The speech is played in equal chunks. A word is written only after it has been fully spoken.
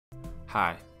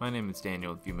Hi, my name is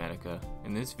Daniel with ViewMedica.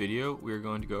 In this video, we are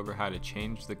going to go over how to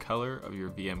change the color of your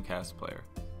VMcast player.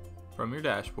 From your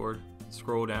dashboard,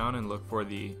 scroll down and look for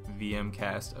the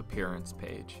VMcast appearance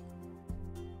page.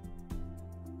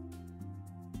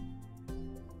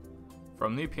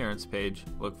 From the appearance page,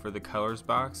 look for the colors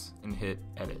box and hit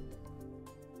edit.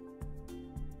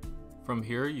 From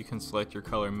here, you can select your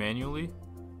color manually,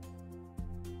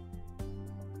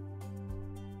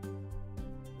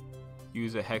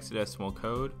 use a hexadecimal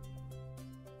code,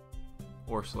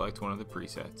 or select one of the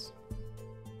presets.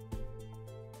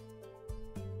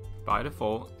 By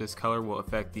default, this color will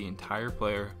affect the entire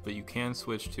player, but you can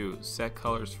switch to set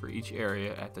colors for each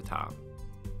area at the top.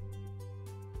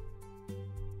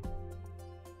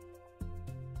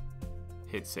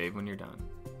 Hit save when you're done.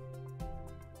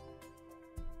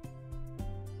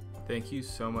 Thank you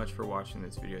so much for watching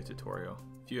this video tutorial.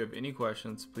 If you have any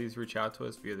questions, please reach out to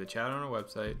us via the chat on our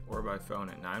website or by phone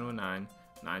at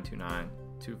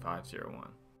 919-929-2501.